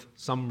other with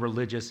some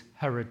religious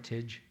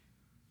heritage,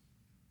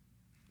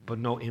 but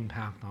no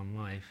impact on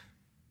life.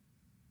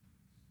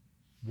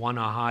 One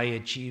a high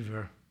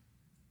achiever,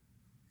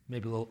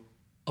 maybe a little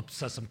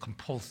obsessive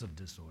compulsive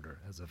disorder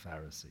as a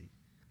Pharisee.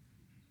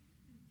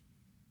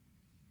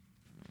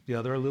 The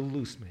other a little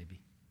loose, maybe.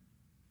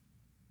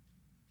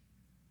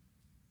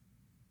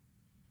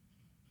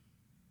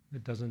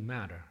 It doesn't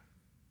matter.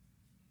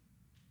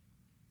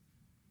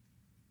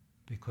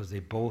 Because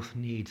they both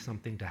need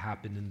something to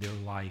happen in their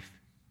life.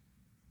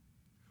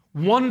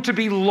 One to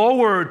be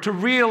lowered to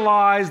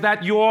realize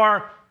that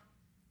your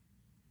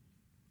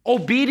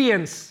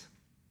obedience,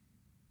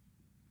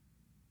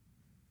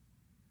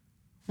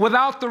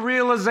 without the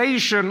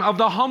realization of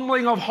the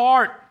humbling of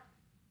heart,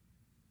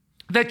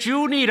 that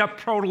you need a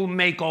total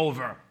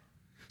makeover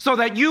so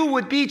that you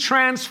would be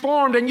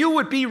transformed and you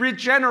would be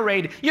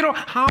regenerated. You know,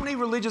 how many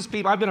religious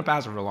people, I've been a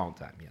pastor for a long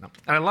time, and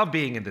I love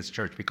being in this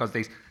church because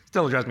they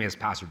still address me as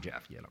Pastor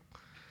Jeff,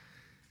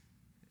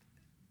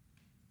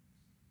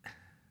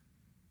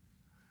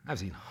 I've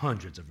seen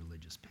hundreds of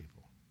religious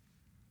people.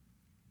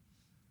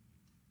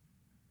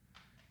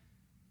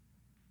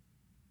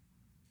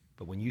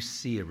 But when you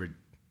see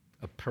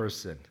a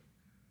person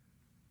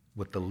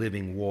with the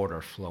living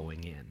water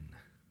flowing in,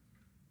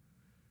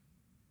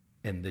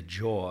 and the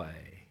joy,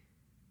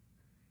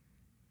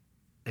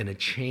 and a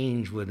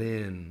change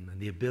within, and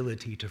the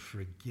ability to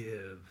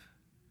forgive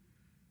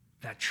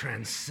that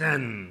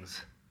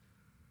transcends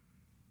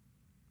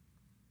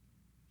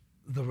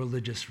the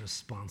religious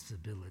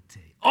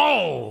responsibility.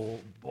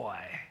 Oh,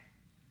 boy.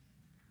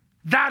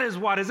 That is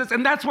what is it,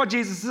 and that's what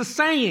Jesus is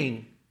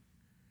saying.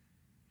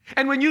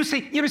 And when you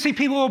see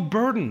people are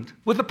burdened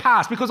with the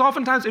past, because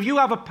oftentimes if you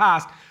have a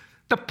past,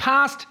 the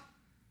past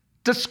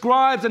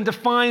describes and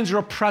defines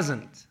your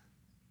present.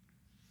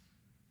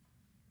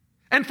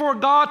 And for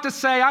God to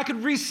say, I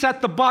could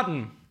reset the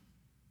button.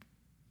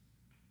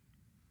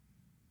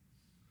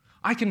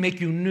 I can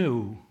make you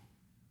new.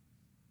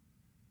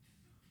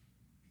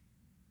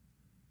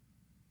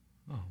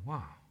 Oh,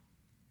 wow.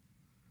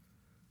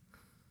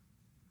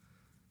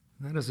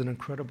 That is an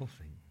incredible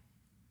thing.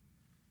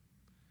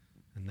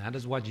 And that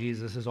is what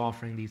Jesus is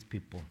offering these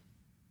people.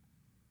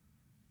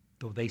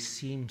 Though they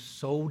seem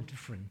so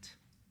different,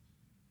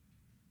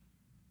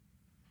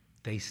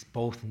 they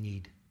both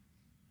need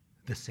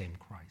the same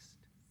Christ.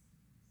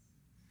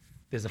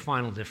 There's a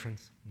final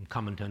difference. I'm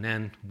coming to an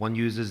end. One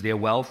uses their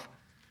wealth.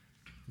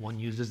 One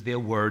uses their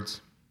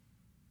words.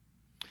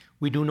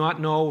 We do not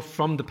know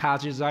from the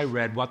passages I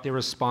read what their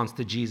response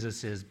to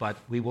Jesus is, but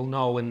we will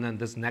know in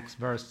this next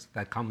verse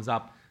that comes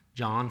up,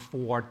 John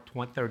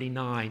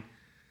 4:39.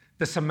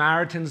 The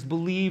Samaritans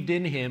believed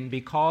in him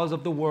because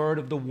of the word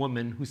of the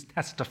woman who's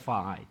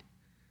testified.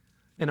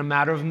 In a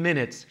matter of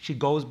minutes, she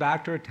goes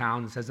back to her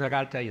town and says, I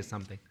got to tell you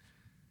something.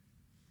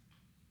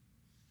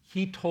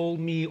 He told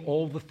me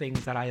all the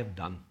things that I have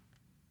done.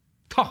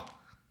 Oh,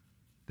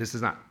 this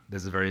is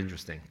very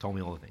interesting. Told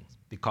me all the things.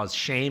 Because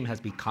shame has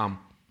become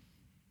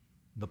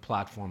the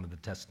platform of the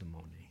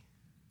testimony.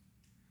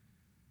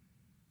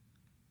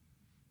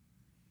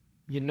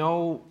 You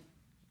know,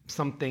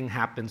 something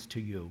happens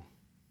to you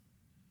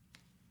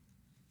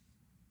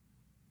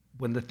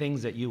when the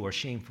things that you are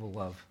shameful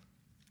of,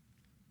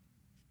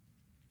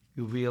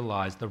 you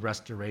realize the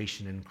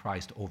restoration in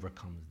Christ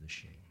overcomes the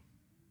shame.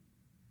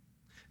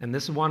 And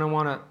this is one I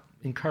want to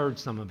encourage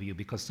some of you,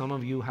 because some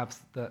of you have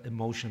the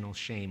emotional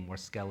shame or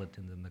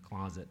skeletons in the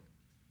closet.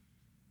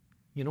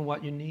 You know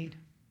what you need?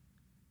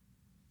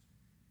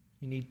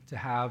 You need to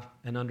have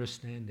an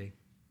understanding.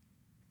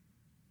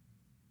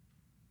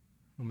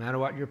 No matter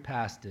what your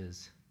past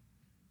is,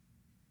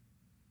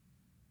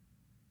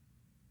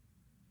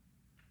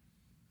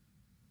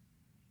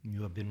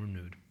 you have been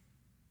renewed.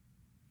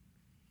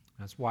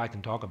 That's why I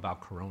can talk about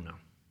Corona.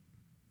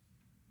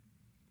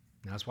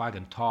 That's why I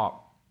can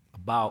talk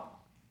about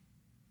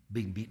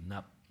being beaten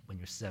up when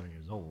you're 7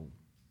 years old.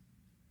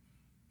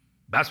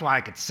 That's why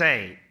I could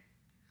say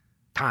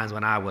times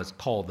when I was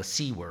called the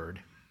C word.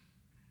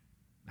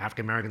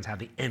 African Americans have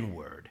the N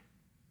word.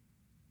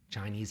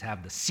 Chinese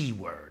have the C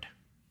word.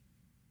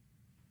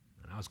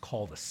 And I was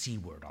called the C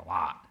word a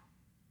lot.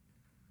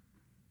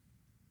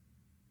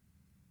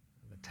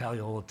 I tell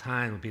you all the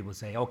time when people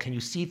say, oh, can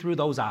you see through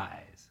those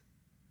eyes?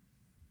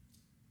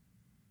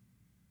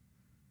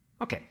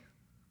 Okay.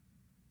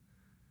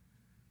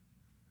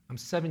 I'm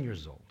 7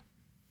 years old.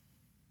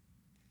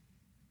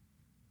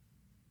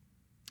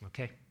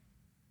 Okay?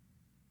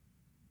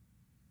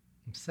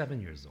 I'm 7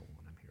 years old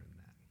when I'm hearing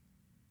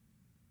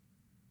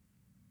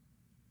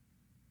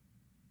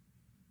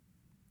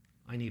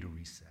that. I need a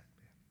reset,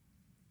 man.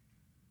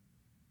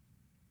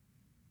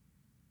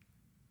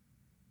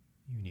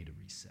 You need a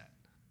reset.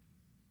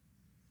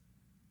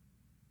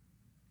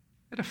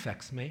 It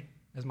affects me.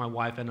 As my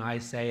wife and I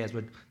say, as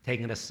we're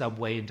taking a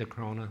subway into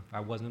Corona, if I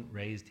wasn't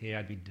raised here,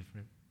 I'd be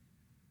different.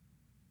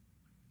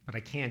 But I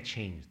can't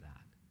change that.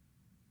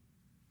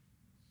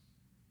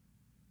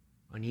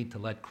 I need to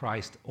let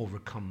Christ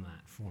overcome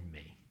that for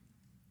me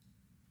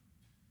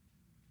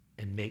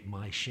and make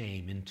my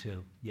shame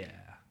into, yeah,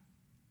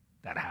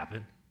 that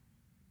happened.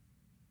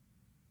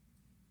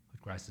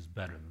 But Christ is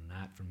better than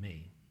that for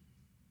me.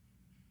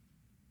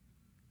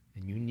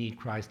 And you need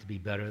Christ to be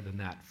better than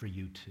that for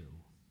you too.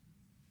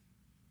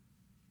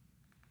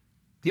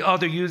 The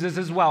other uses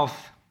his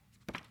wealth.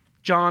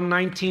 John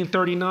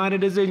 19:39,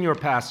 it is in your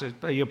passage,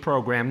 your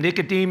program.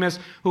 Nicodemus,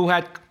 who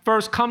had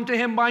first come to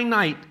him by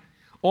night,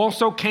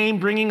 also came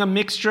bringing a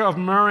mixture of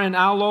myrrh and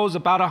aloes,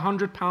 about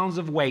 100 pounds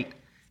of weight.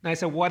 And I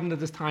said, what into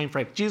this time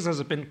frame? Jesus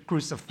has been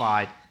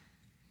crucified.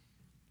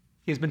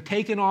 He's been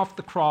taken off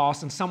the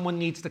cross, and someone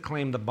needs to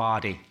claim the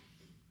body.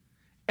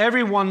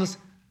 Everyone's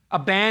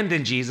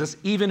abandoned Jesus,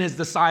 even his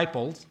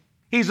disciples.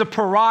 He's a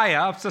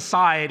pariah of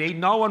society.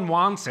 No one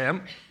wants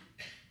him.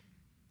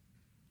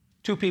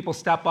 Two people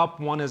step up.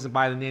 One is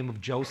by the name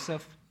of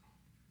Joseph.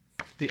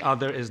 The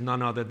other is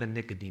none other than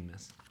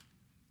Nicodemus.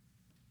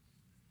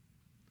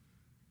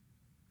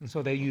 And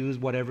so they use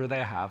whatever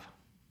they have.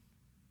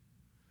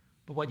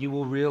 But what you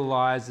will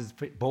realize is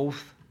for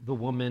both the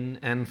woman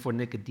and for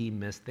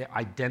Nicodemus, their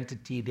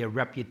identity, their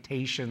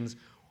reputations,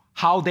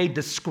 how they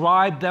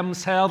describe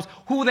themselves,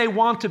 who they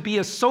want to be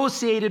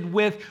associated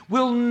with,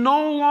 will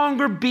no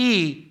longer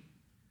be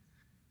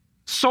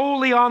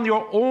solely on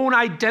your own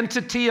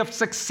identity of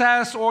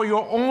success or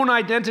your own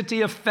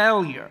identity of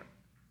failure,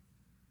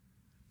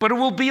 but it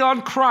will be on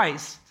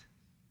Christ,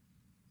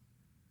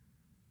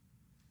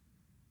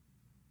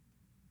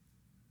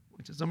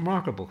 which is a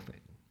remarkable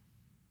thing.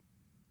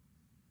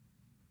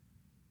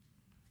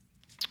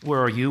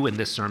 Where are you in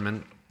this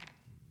sermon?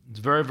 It's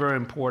very, very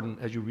important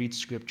as you read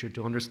Scripture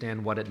to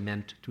understand what it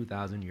meant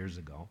 2,000 years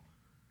ago.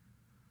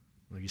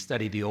 When you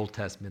study the Old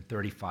Testament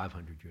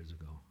 3,500 years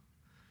ago.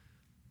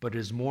 But it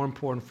is more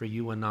important for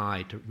you and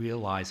I to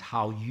realize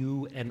how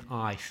you and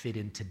I fit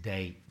in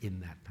today in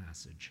that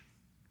passage.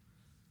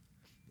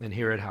 And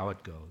hear it how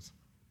it goes.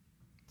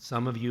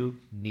 Some of you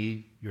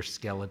need your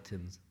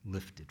skeletons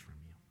lifted from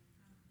you.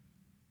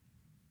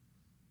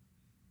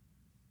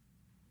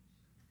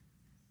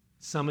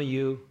 Some of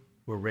you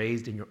were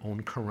raised in your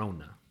own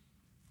corona.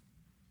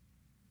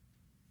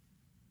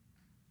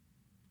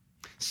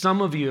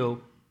 Some of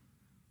you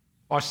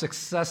are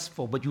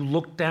successful, but you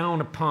look down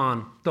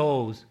upon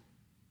those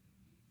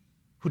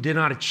who did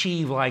not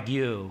achieve like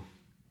you.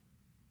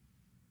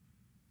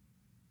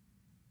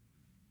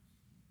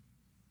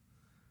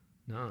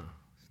 No,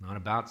 it's not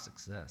about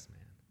success, man.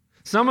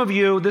 Some of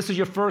you, this is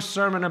your first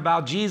sermon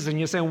about Jesus, and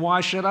you're saying,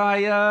 why should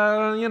I,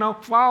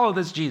 follow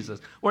this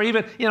Jesus? Or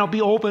even,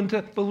 be open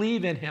to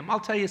believe in him. I'll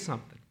tell you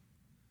something.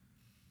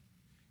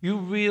 You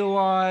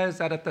realize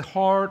that at the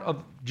heart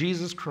of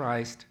Jesus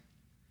Christ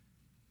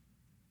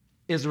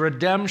is a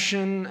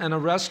redemption and a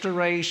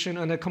restoration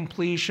and a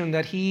completion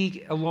that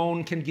he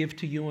alone can give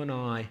to you and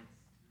I.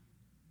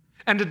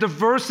 And the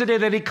diversity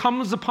that he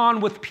comes upon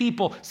with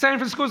people. San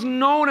Francisco is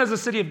known as a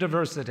city of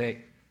diversity.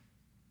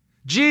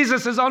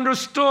 Jesus is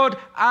understood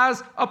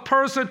as a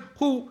person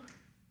who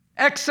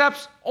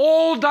accepts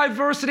all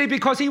diversity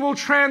because he will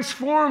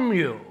transform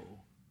you,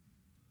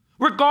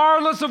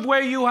 regardless of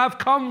where you have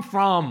come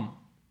from.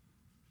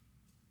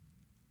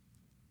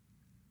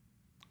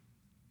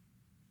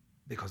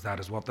 Because that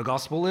is what the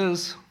gospel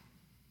is.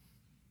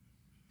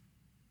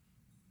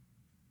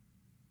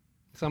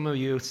 Some of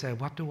you say,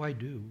 what do I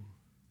do?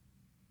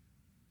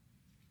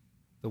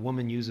 The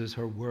woman uses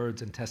her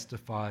words and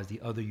testifies.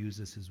 The other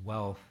uses his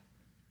wealth.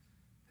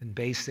 And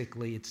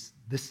basically,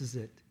 this is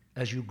it.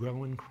 As you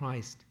grow in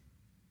Christ,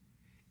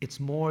 it's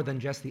more than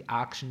just the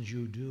actions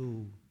you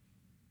do,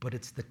 but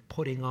it's the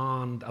putting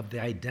on of the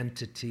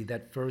identity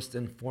that first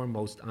and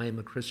foremost, I am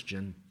a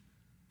Christian.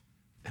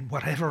 And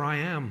whatever I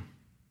am,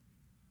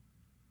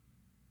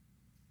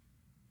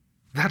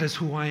 that is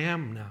who I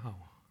am now.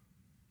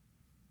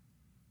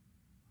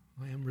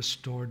 I am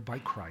restored by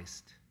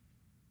Christ.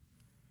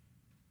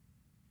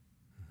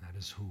 That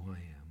is who I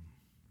am.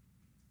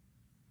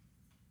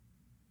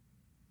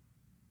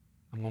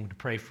 I'm going to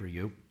pray for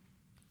you.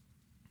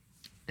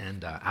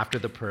 And after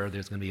the prayer,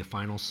 there's going to be a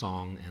final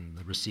song and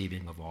the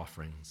receiving of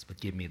offerings. But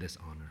give me this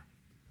honor.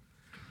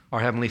 Our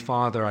Heavenly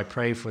Father, I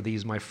pray for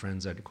these, my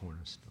friends at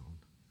Cornerstone.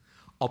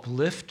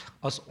 Uplift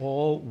us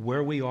all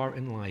where we are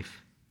in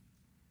life.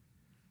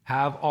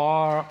 Have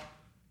our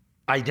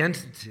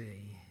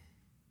identity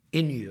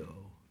in you.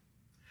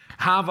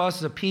 Have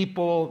us a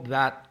people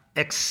that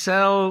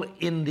excel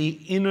in the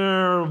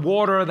inner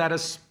water that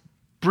is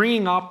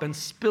springing up and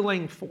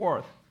spilling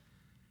forth.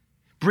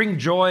 Bring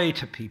joy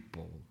to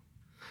people.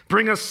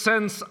 Bring a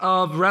sense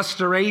of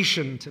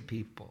restoration to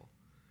people.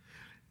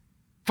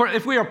 For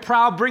if we are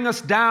proud, bring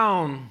us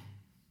down.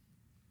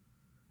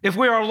 If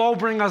we are low,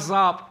 bring us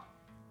up.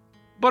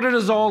 But it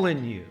is all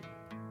in you.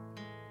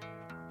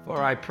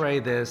 For I pray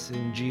this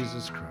in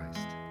Jesus Christ.